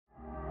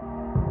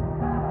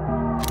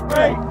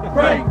break,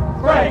 break,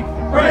 break,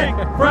 break,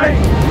 break.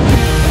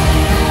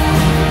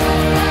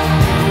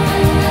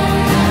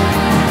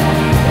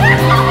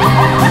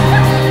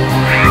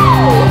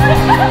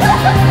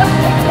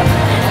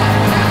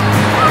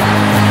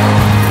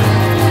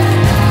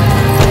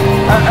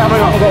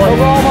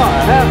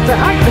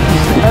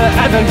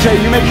 And then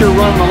Jay, you make your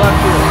run on the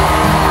left here.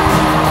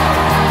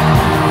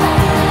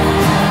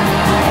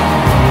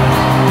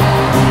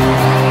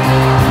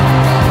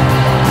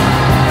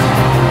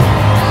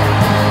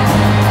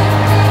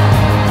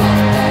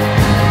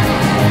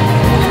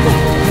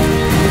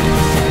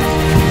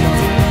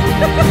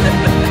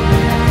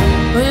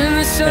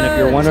 And if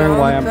you're wondering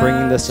why I'm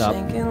bringing this up,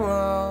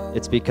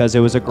 it's because it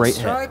was a great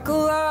hit.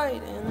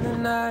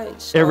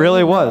 It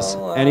really was,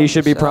 and you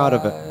should be proud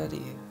of it.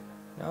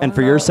 And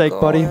for your sake,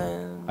 buddy,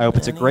 I hope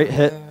it's a great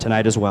hit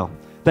tonight as well.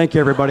 Thank you,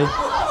 everybody.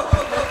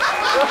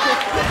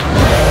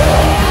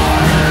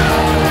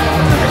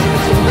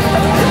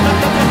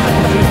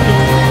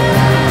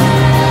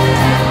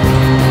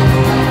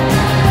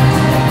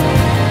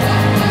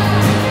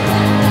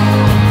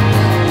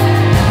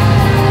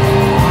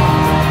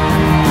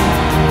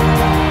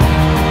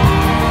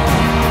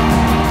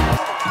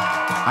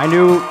 I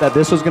knew that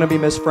this was going to be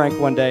Miss Frank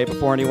one day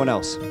before anyone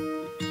else.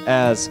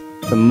 As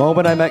the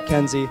moment I met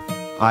Kenzie,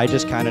 I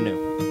just kind of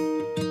knew.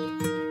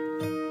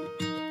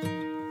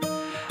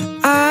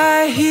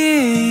 I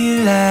hear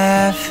you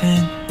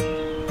laughing,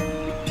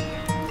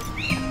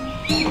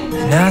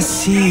 and I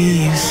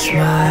see you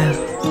smile.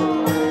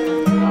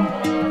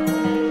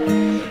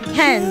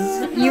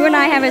 Hens, you and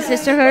I have a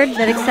sisterhood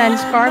that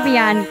extends far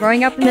beyond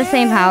growing up in the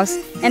same house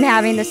and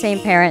having the same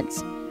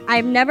parents.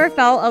 I've never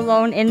felt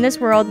alone in this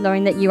world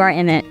knowing that you are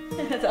in it.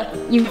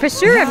 You for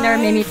sure have never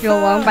made me feel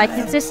alone by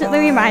consistently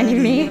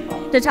reminding me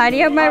to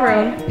tidy up my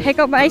room, pick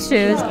up my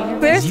shoes,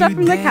 clear stuff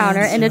from the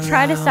counter, and to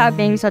try to stop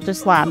being such a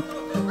slob.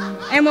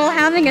 And while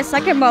having a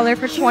second mother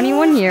for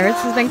 21 years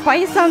has been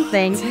quite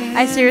something,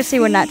 I seriously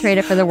would not trade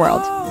it for the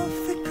world.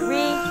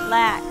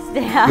 Relax,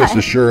 Dad. This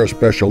is sure a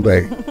special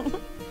day.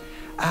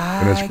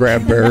 And as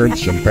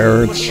grandparents and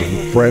parents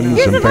and friends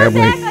and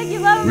family,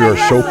 we are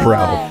so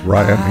proud,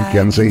 Ryan and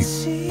Kenzie,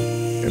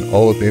 and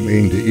all that they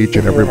mean to each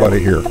and everybody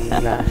here.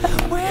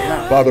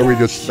 Father, we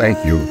just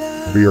thank you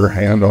for your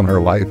hand on our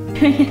life.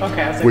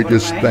 We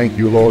just thank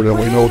you, Lord, and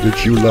we know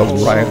that you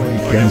love Ryan and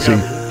Kenzie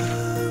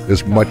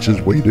as much as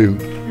we do.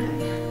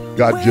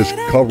 God, just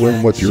cover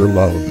them with your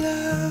love.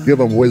 Give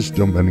them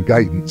wisdom and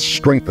guidance.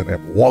 Strengthen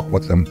them. Walk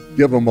with them.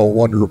 Give them a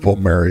wonderful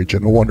marriage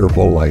and a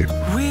wonderful life.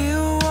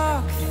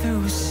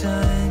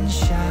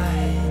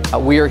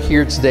 We are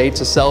here today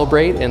to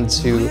celebrate and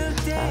to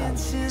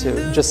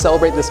just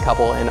celebrate this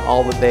couple and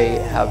all that they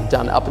have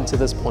done up until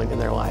this point in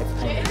their life.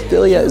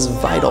 Philia is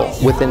vital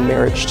within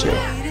marriage too.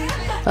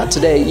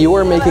 Today, you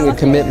are making a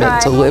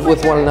commitment to live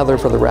with one another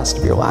for the rest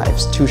of your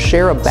lives, to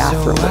share a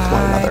bathroom with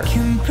one another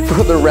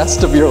for the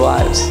rest of your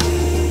lives.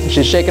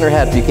 She's shaking her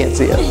head if you can't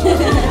see it.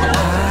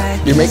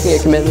 You're making a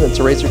commitment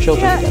to raise your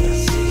children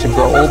together, to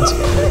grow old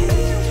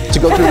together, to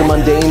go through the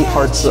mundane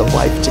parts of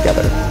life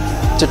together,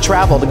 to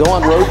travel, to go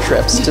on road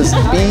trips, to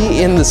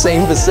be in the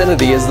same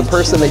vicinity as the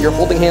person that you're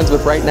holding hands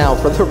with right now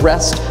for the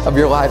rest of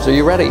your lives. Are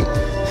you ready?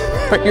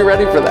 Are you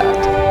ready for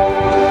that?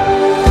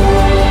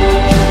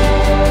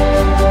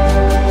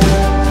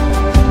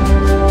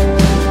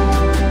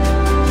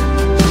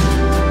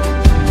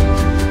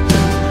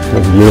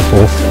 That's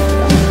beautiful.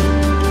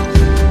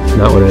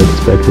 Not what I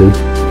expected.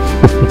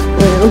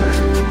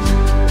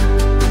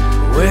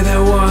 Where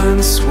there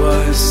once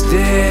was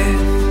death,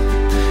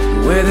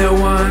 where there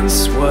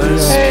once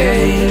was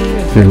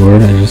pain. Dear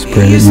Lord, I just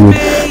pray that you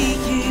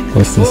would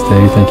bless this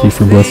day. Thank you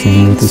for blessing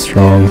me with a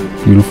strong,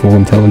 beautiful,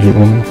 intelligent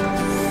woman.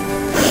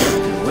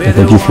 I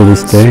thank you for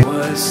this day.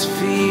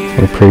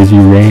 I praise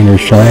you, rain or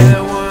shine.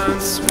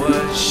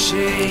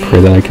 Pray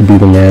that I could be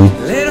the man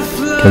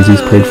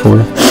Kenzie's prayed for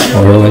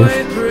all her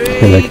life.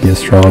 Pray that I could be a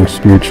strong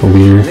spiritual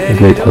leader, a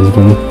great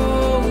husband,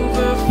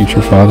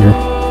 future father.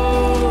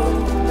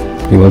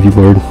 We love you,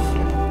 Lord.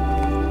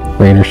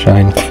 Rain or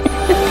shine.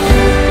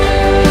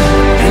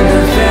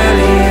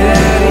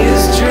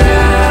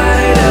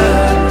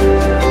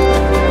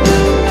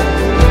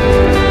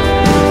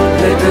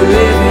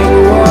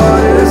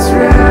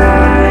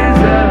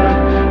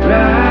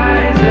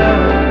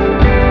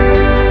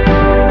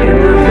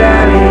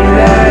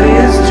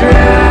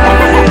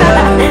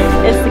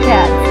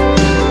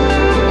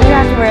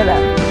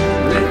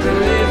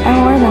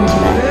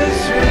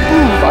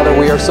 Father,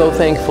 we are so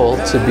thankful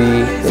to be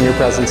in your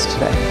presence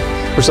today.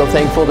 We're so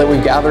thankful that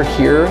we've gathered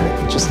here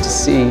just to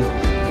see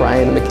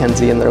Ryan and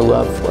Mackenzie and their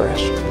love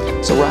flourish.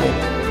 So Ryan,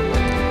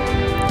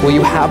 will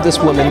you have this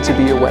woman to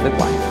be your wedded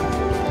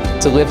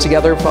wife, to live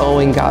together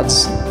following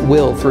God's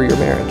will through your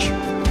marriage?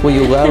 Will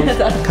you love,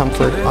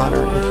 comfort,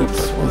 honor, and keep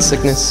her in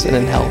sickness and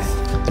in health?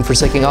 And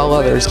forsaking all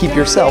others, keep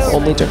yourself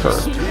only to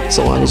her,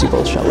 so long as you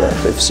both shall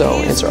live. If so,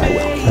 answer, I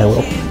will. I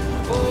will.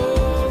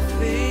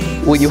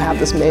 Will you have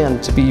this man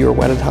to be your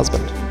wedded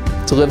husband,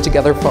 to live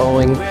together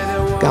following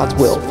God's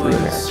will through your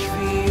marriage?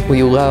 Will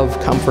you love,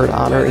 comfort,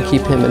 honor, and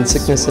keep him in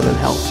sickness and in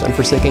health? And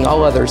forsaking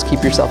all others,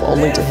 keep yourself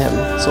only to him,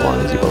 so long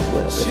as you both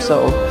live. If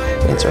so,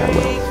 answer, I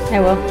will. I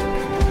will.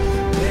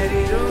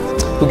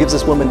 Who gives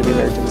this woman to be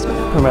married to this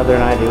man? Her mother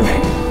and I do.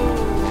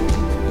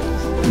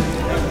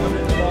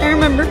 I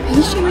remember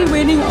patiently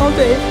waiting all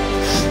day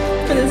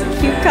for this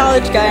cute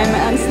college guy I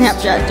met on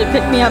Snapchat to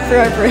pick me up for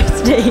our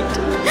first date.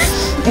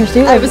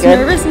 I was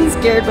nervous and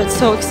scared, but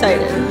so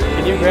excited.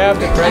 Can you grab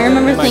the present? I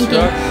remember in my thinking,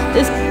 truck?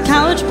 this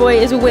college boy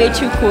is way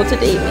too cool to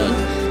date me,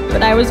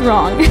 but I was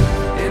wrong.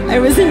 I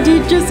was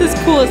indeed just as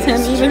cool as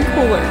him, even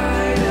cooler.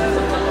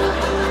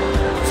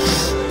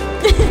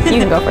 You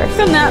can go first.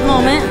 From that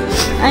moment,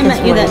 I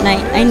met you that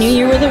night. I knew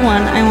you were the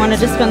one I wanted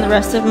to spend the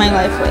rest of my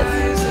life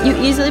with. You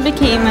easily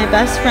became my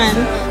best friend,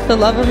 the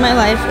love of my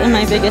life, and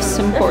my biggest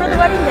supporter.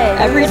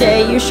 Every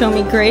day, you show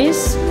me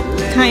grace,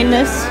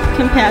 kindness,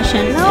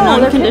 compassion,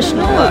 and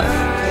unconditional love.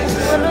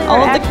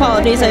 All of the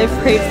qualities I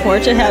have prayed for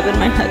to have in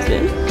my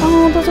husband.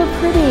 Oh, those are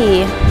pretty.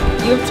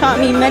 You have taught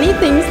me many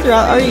things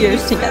throughout our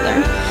years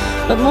together,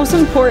 but most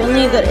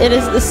importantly that it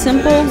is the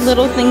simple,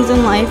 little things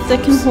in life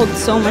that can hold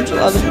so much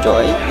love and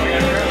joy.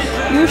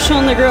 You have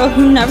shown the girl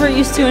who never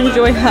used to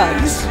enjoy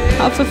hugs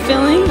how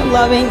fulfilling,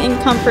 loving,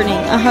 and comforting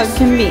a hug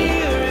can be.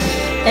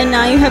 And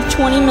now you have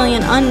 20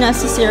 million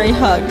unnecessary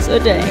hugs a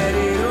day.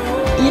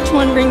 Each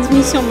one brings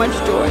me so much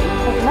joy.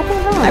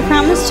 I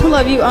promise to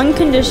love you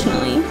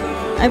unconditionally.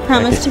 I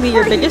promise to be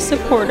your biggest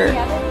supporter.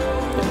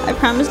 I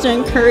promise to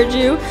encourage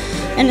you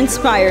and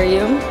inspire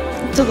you,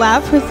 to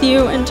laugh with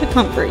you and to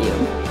comfort you.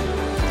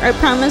 I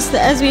promise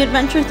that as we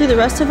adventure through the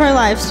rest of our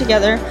lives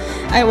together,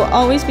 I will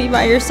always be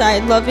by your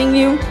side, loving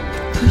you,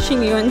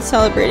 pushing you, and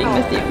celebrating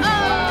with you.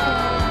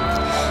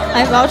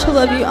 I vow to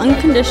love you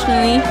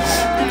unconditionally,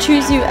 to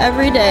choose you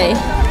every day,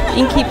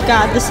 and keep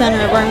God the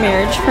center of our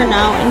marriage for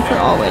now and for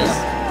always.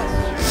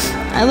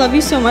 I love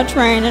you so much,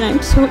 Ryan, and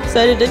I'm so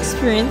excited to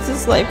experience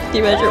this life with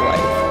you as your wife.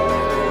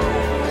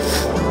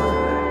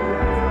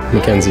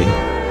 Mackenzie,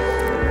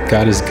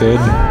 God is good,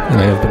 and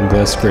I have been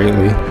blessed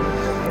greatly.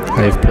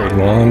 I have prayed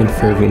long and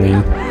fervently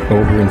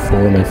over and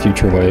for my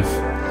future wife.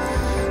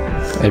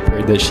 I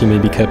prayed that she may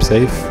be kept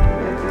safe,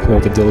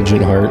 hold a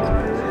diligent heart,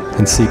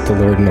 and seek the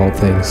Lord in all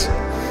things.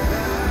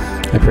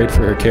 I prayed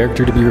for her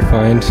character to be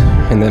refined,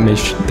 and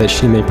that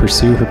she may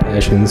pursue her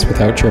passions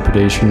without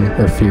trepidation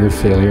or fear of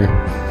failure.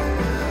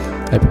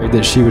 I prayed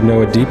that she would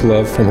know a deep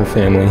love from her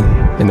family,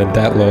 and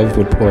that love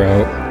would pour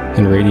out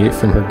and radiate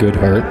from her good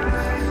heart.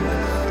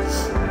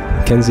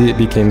 Mackenzie, it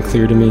became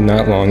clear to me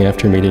not long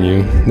after meeting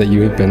you that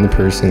you have been the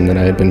person that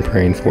I had been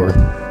praying for.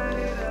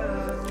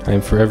 I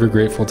am forever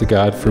grateful to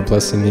God for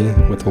blessing me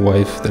with a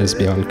wife that is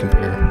beyond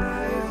compare.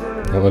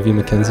 I love you,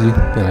 Mackenzie,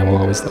 and I will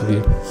always love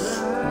you.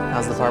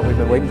 Now's the part we've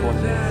been waiting for.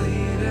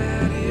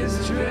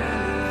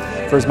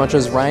 For as much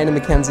as Ryan and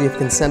Mackenzie have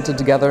consented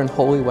together in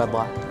holy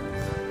wedlock,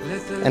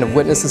 and have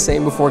witnessed the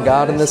same before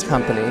God in this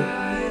company,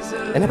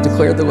 and have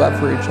declared their love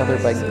for each other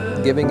by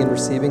giving and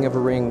receiving of a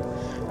ring,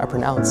 I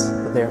pronounce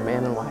that they are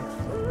man and wife.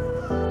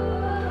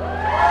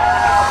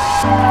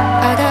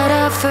 I got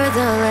up for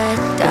the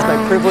letdown. It is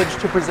my privilege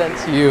to present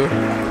to you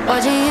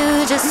Watching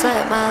you just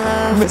let my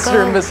love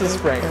Mr. and go Mrs.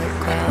 Frank. to the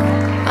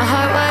ground. My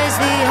heart was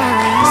the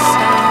only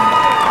sound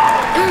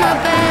in my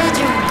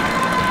bedroom.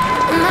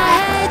 In my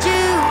head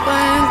you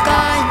weren't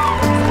gone.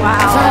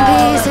 Wow. From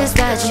pieces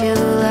that you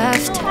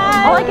left.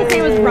 All I could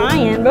say was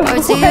Ryan before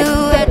Or to you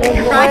at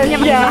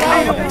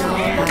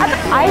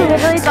I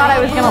literally thought I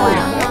was gonna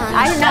laugh.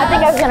 I did not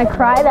think I was gonna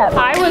cry that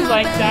much. I was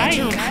like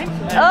dying.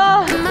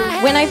 Oh.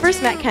 When I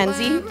first met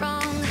Kenzie,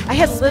 I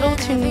had little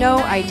to no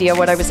idea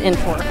what I was in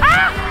for.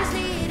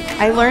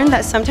 I learned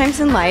that sometimes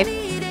in life,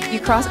 you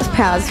cross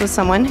paths with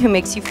someone who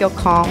makes you feel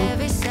calm,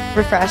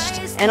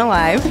 refreshed, and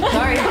alive.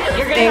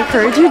 They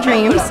encourage your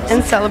dreams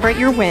and celebrate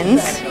your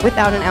wins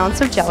without an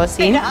ounce of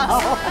jealousy.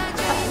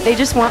 They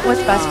just want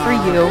what's best for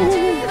you,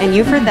 and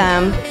you for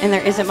them, and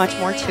there isn't much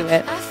more to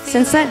it.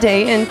 Since that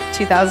day in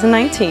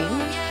 2019,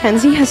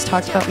 Kenzie has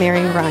talked about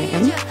marrying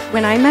Ryan.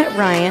 When I met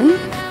Ryan,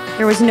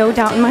 there was no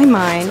doubt in my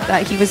mind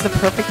that he was the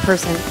perfect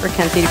person for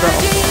Kenzie to grow.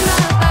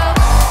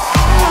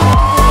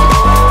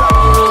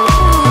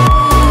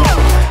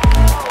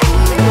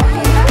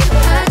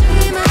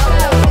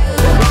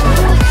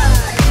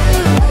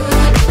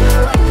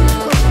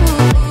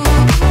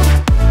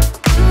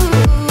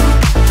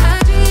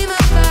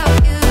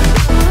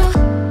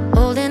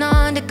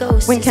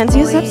 When Kenzie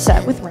is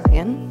upset with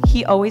Ryan,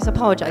 he always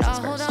apologizes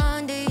first.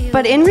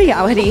 But in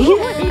reality,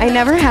 I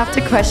never have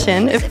to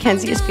question if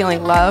Kenzie is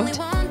feeling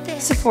loved,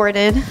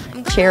 supported,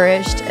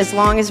 cherished, as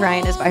long as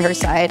Ryan is by her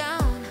side.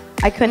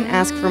 I couldn't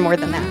ask for more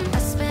than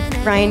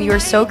that. Ryan, you are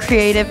so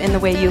creative in the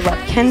way you love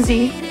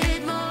Kenzie.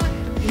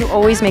 You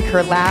always make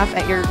her laugh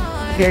at your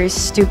very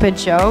stupid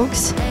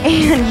jokes,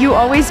 and you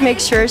always make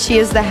sure she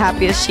is the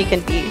happiest she can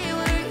be.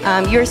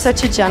 You're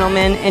such a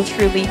gentleman and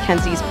truly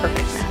Kenzie's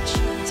perfect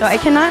match. So I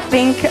cannot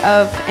think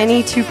of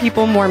any two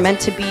people more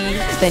meant to be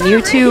than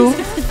you two.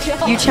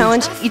 You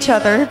challenge each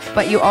other,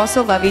 but you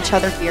also love each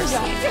other fiercely.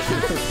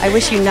 I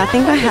wish you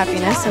nothing but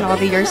happiness in all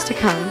the years to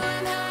come.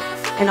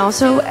 and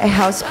also a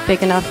house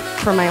big enough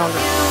for my own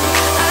room.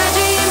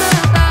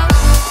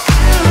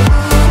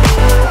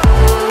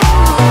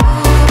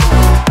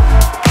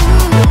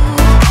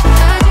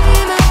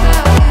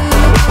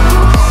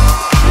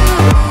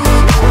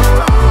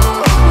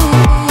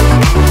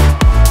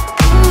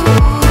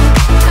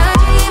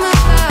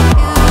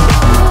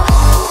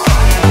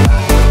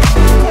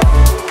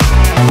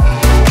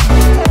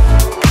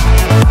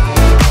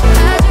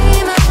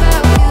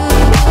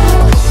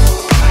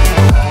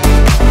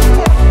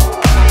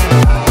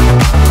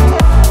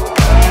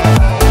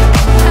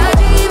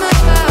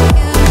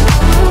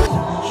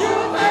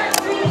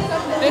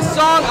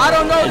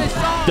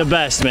 The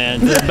best, man.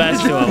 The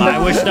best to him. I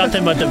wish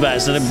nothing but the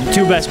best. They're the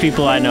two best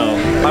people I know.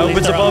 I hope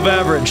it's above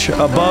average.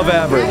 Above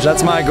average.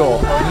 That's my goal.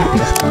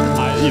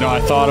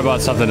 I thought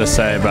about something to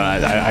say,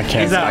 but I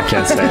can't. I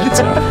can't say it.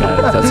 So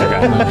that's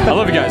okay. I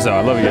love you guys, though.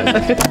 I love you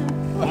guys.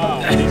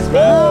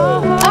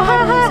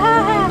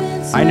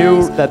 I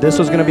knew that this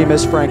was going to be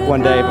Miss Frank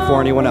one day before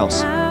anyone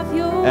else.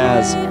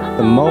 As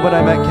the moment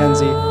I met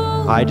Kenzie,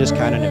 I just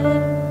kind of knew.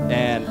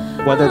 And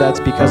whether that's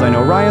because I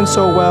know Ryan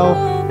so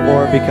well,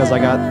 or because I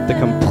got the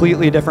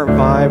completely different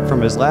vibe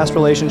from his last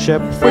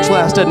relationship, which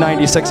lasted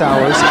 96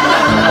 hours.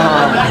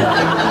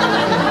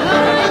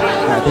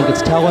 I think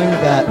it's telling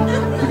that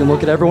you can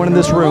look at everyone in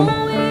this room,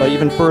 but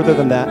even further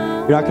than that,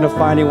 you're not going to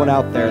find anyone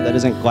out there that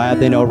isn't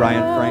glad they know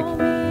Ryan Frank.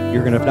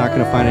 You're not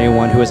going to find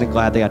anyone who isn't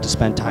glad they got to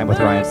spend time with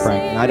Ryan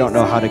Frank. And I don't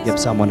know how to give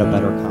someone a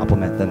better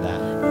compliment than that.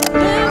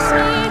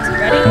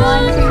 Ready?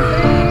 1, 2,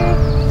 3.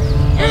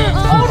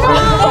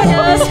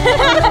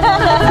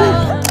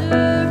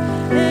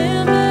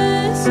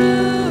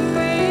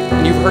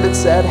 And you've heard it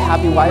said,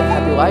 happy wife,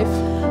 happy life.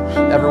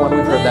 Everyone,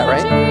 we've heard that,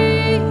 right?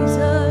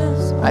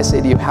 I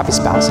say to you, happy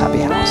spouse, happy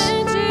house.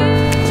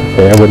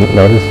 Okay, I wouldn't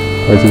notice.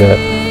 Where's it at?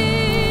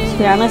 To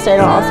be honest, I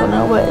don't also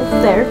know, but it's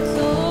there.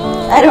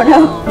 I don't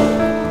know.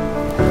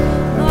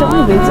 Don't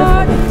my boobs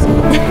up?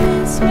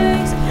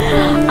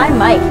 I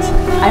might.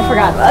 I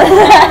forgot about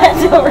that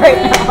until right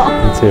now.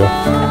 Me too.